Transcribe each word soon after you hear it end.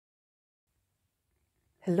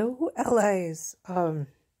Hello, allies.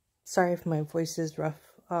 Sorry if my voice is rough.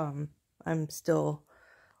 I'm still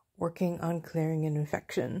working on clearing an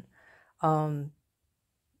infection. After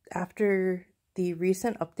the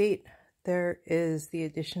recent update, there is the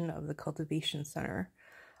addition of the Cultivation Center,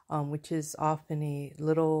 which is off in a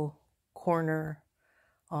little corner.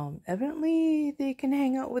 Evidently, they can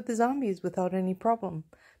hang out with the zombies without any problem.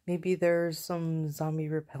 Maybe there's some zombie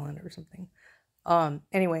repellent or something.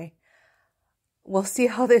 Anyway, we'll see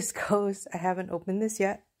how this goes. I haven't opened this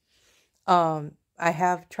yet. I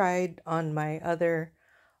have tried on my other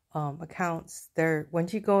accounts.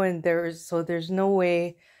 Once you go in, there's no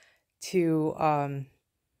way to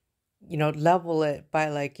level it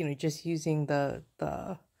by just using the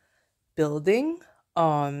building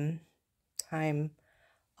time.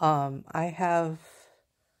 I have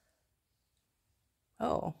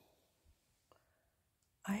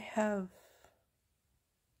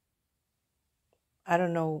I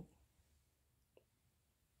don't know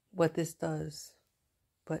what this does,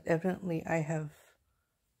 but evidently I have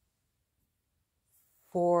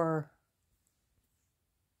 4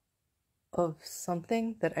 of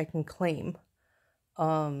something that I can claim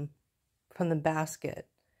from the basket.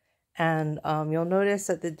 And you'll notice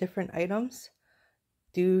that the different items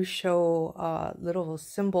do show little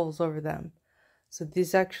symbols over them. So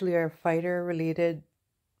these actually are fighter related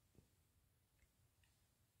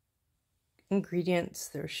ingredients.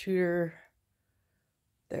 There's shooter,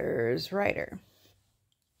 there's rider.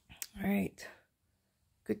 All right,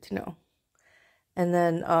 good to know. And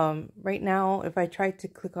then right now, if I try to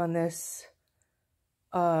click on this,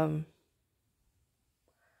 I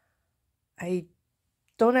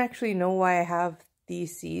don't actually know why I have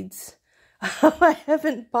these seeds. I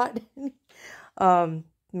haven't bought any.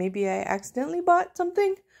 Maybe I accidentally bought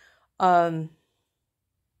something. I'm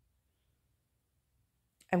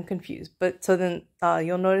confused. But so then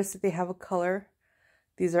you'll notice that they have a color.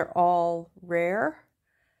 These are all rare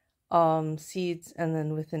seeds, and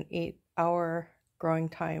then with an 8-hour growing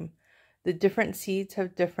time. The different seeds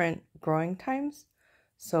have different growing times.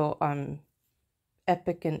 So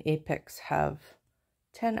Epic and Apex have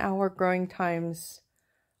 10-hour growing times.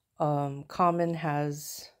 Common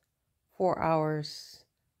has 4 hours.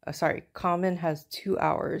 Common has 2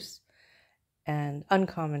 hours, and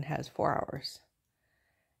Uncommon has 4 hours.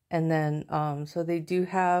 And then so they do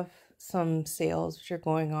have some sales which are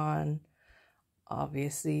going on.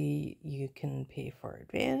 Obviously, you can pay for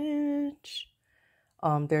advantage.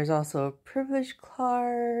 There's also a privilege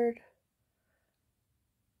card.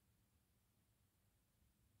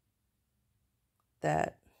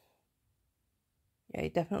 That I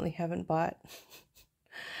definitely haven't bought.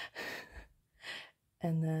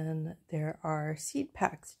 And then there are seed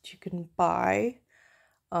packs that you can buy.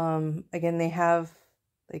 Again, they have,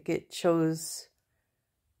 it shows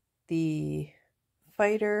the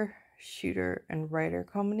fighter, shooter, and rider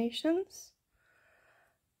combinations.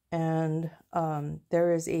 And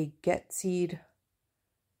there is a get seed.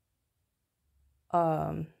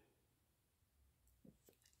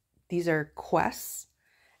 These are quests,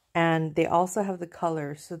 and they also have the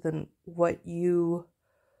colors. So then what you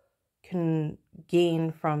can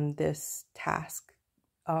gain from this task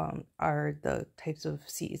are the types of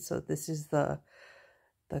seeds. So this is the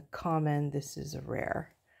common, this is a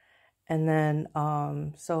rare. And then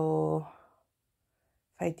so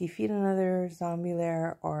if I defeat another zombie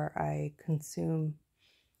lair, or I consume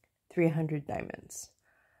 300 diamonds.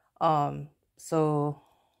 So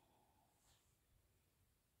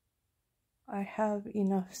I have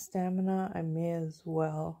enough stamina. I may as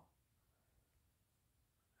well.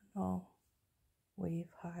 Oh, wave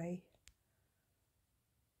high.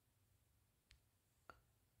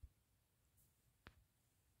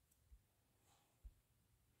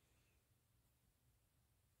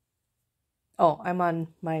 Oh, I'm on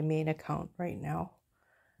my main account right now,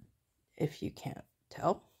 if you can't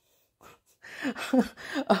tell.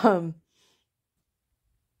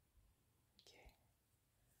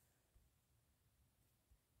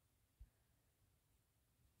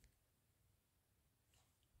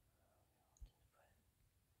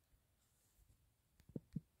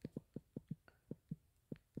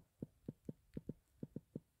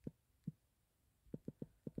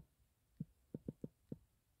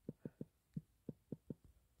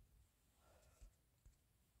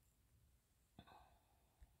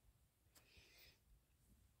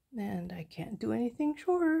 And I can't do anything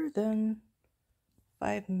shorter than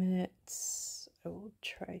 5 minutes. I will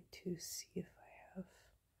try to see if I have.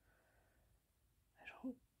 I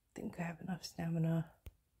don't think I have enough stamina.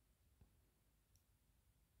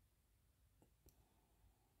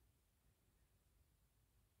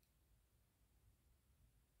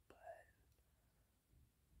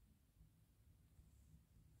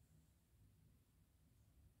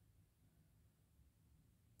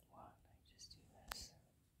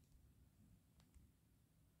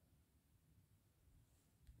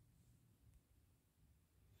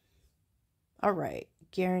 All right,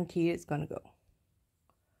 guaranteed it's gonna go.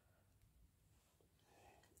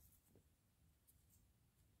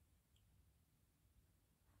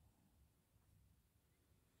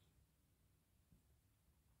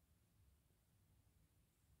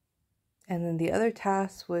 And then the other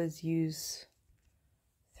task was use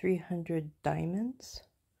 300 diamonds.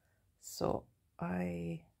 So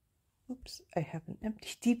oops, I have an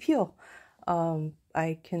empty DPO.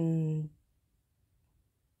 I can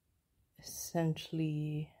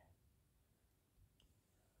essentially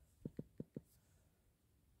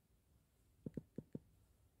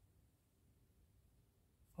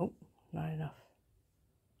not enough.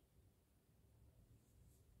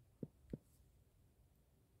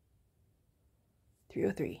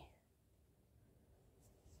 $303.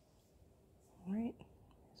 All right.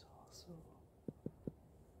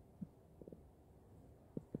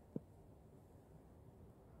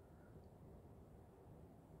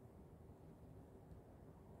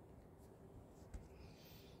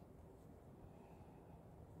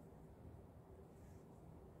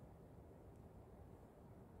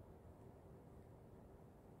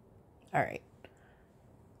 All right.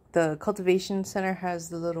 The cultivation center has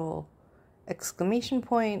the little exclamation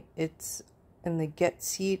point. It's in the get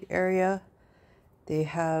seed area. They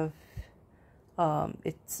have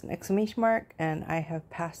it's an exclamation mark, and I have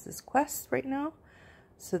passed this quest right now.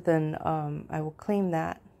 So then I will claim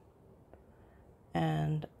that,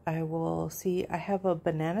 and I will see. I have a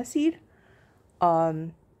banana seed,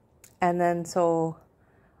 and then so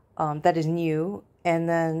that is new, and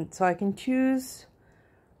then so I can choose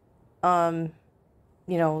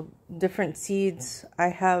you know, different seeds. I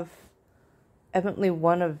have evidently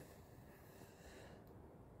one of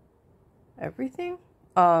everything.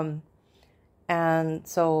 And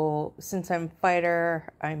so since I'm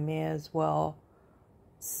fighter, I may as well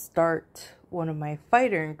start one of my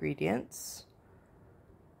fighter ingredients.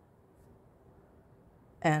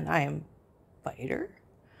 And I am fighter.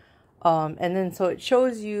 And then so it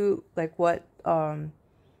shows you like what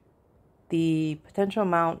the potential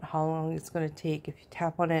amount, how long it's going to take. If you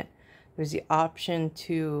tap on it, there's the option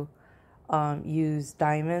to use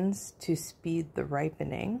diamonds to speed the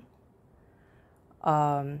ripening.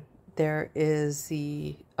 There is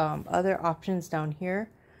the other options down here.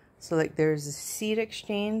 So like there's a seed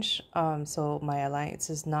exchange. So my alliance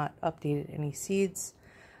has not updated any seeds.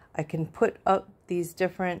 I can put up these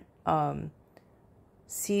different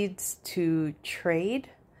seeds to trade,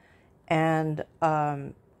 and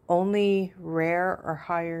only rare or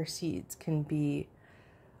higher seeds can be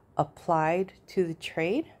applied to the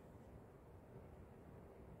trade.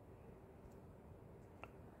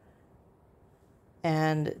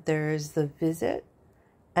 And there's the visit,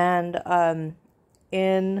 and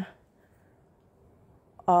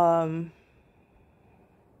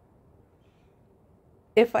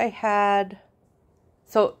if I had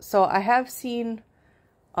so I have seen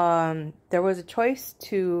there was a choice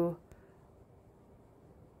to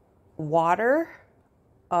water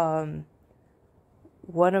one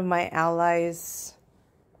of my allies'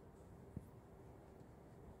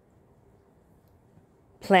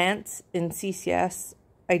 plants in CCS.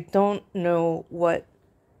 I don't know what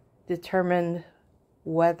determined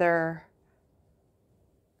whether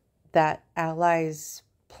that ally's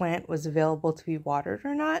plant was available to be watered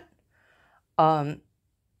or not.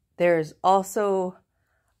 There's also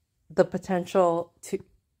the potential to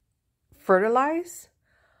fertilize.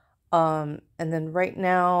 And then right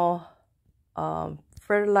now,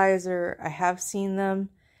 fertilizer, I have seen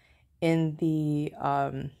them in the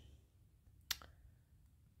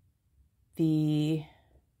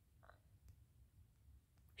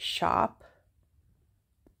shop.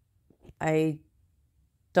 I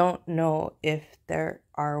don't know if there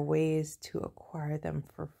are ways to acquire them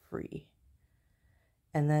for free.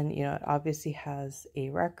 And then, you know, it obviously has a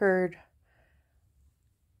record.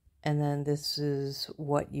 And then this is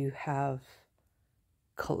what you have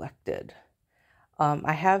collected.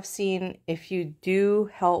 I have seen if you do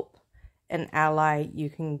help an ally, you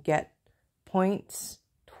can get points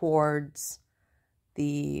towards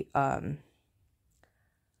the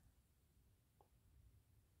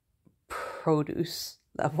produce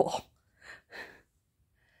level.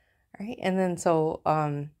 All right, and then so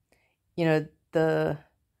you know,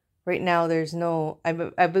 right now there's no,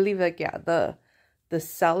 I believe like, yeah, the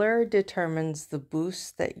seller determines the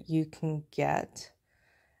boost that you can get,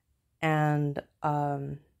 and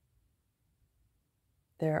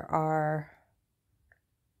there are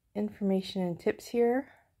information and tips here.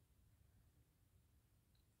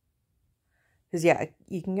 Because yeah,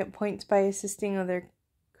 you can get points by assisting other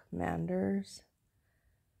commanders.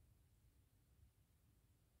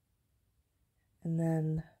 And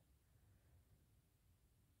then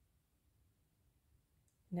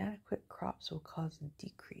inadequate crops will cause a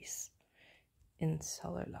decrease in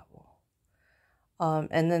cellar level.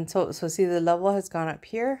 And then so see the level has gone up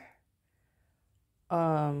here.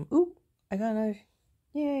 Ooh, I got another,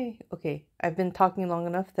 yay. Okay, I've been talking long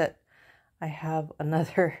enough that I have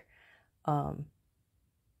another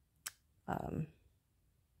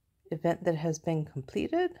event that has been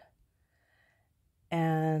completed.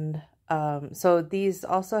 And so these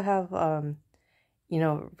also have,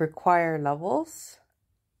 require levels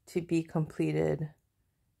to be completed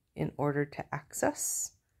in order to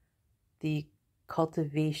access the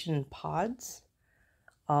cultivation pods.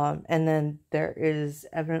 And then there is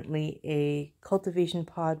evidently a cultivation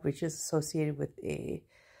pod which is associated with the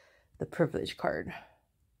privilege card.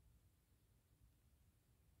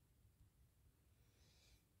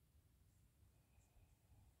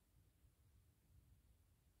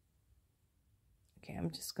 Okay,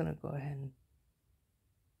 I'm just gonna go ahead and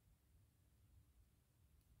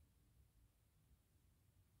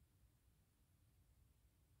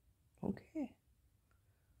okay.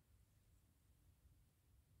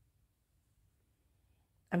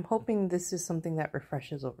 I'm hoping this is something that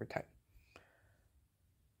refreshes over time.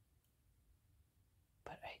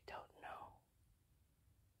 But I don't know.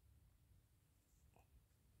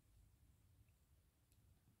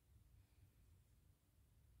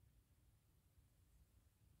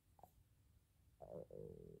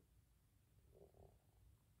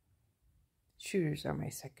 Shooters are my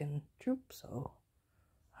second troop, so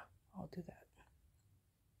I'll do that.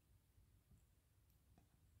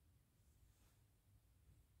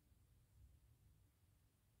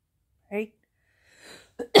 Right?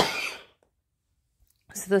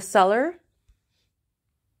 So the seller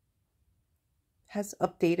has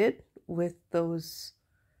updated with those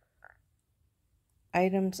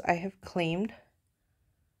items I have claimed.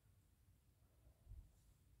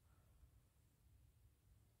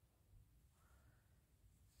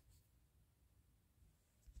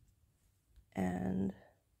 And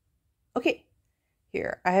okay,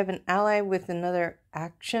 here I have an ally with another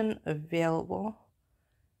action available.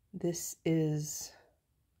 This is,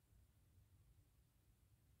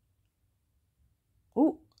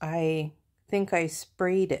 oh, I think I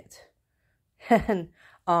sprayed it. And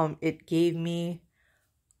it gave me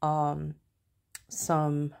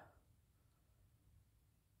some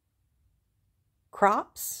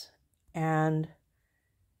crops, and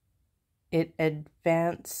it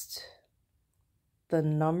advanced the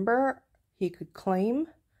number he could claim,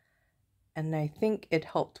 and I think it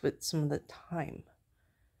helped with some of the time.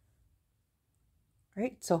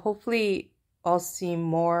 Right, so hopefully I'll see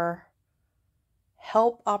more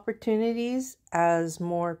help opportunities as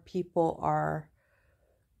more people are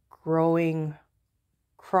growing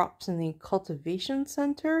crops in the cultivation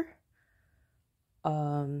center.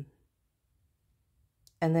 And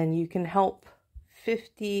then you can help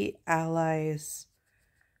 50 allies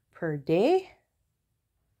per day.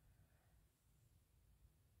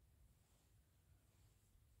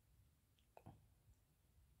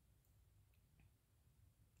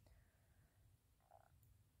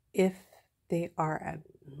 If they are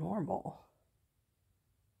abnormal.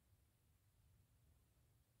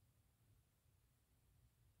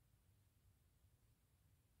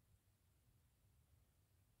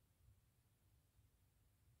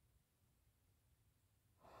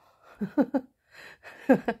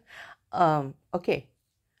 Okay.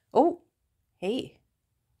 Oh, hey.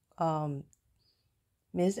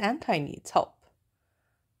 Ms. Anti needs help.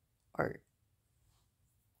 Or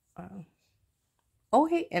oh,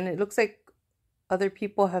 hey, and it looks like other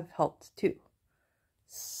people have helped too.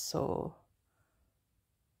 So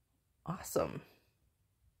awesome.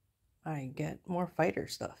 I get more fighter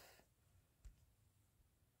stuff.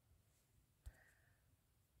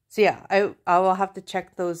 So yeah, I will have to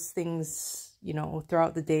check those things,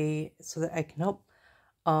 throughout the day so that I can help.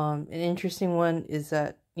 An interesting one is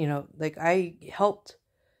that, like I helped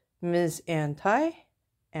Ms. Anti,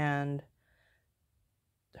 and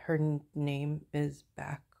her name is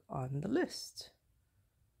back on the list.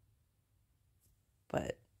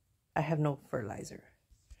 But I have no fertilizer.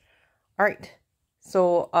 All right.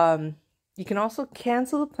 So you can also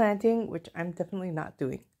cancel the planting, which I'm definitely not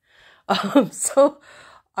doing. So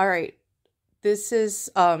all right. This is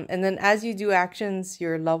and then as you do actions,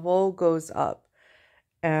 your level goes up.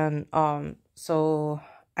 And so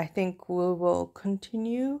I think we will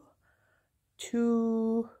continue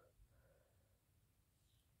to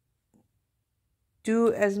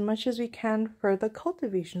do as much as we can for the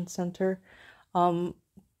cultivation center.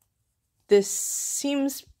 This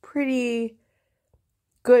seems pretty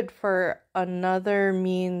good for another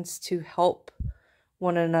means to help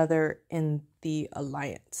one another in the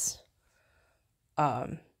alliance. All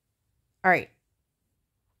right.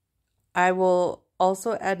 I will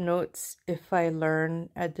also add notes if I learn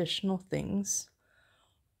additional things.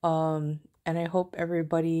 And I hope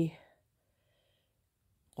everybody,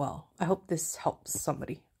 well, I hope this helps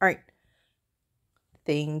somebody. All right.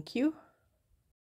 Thank you.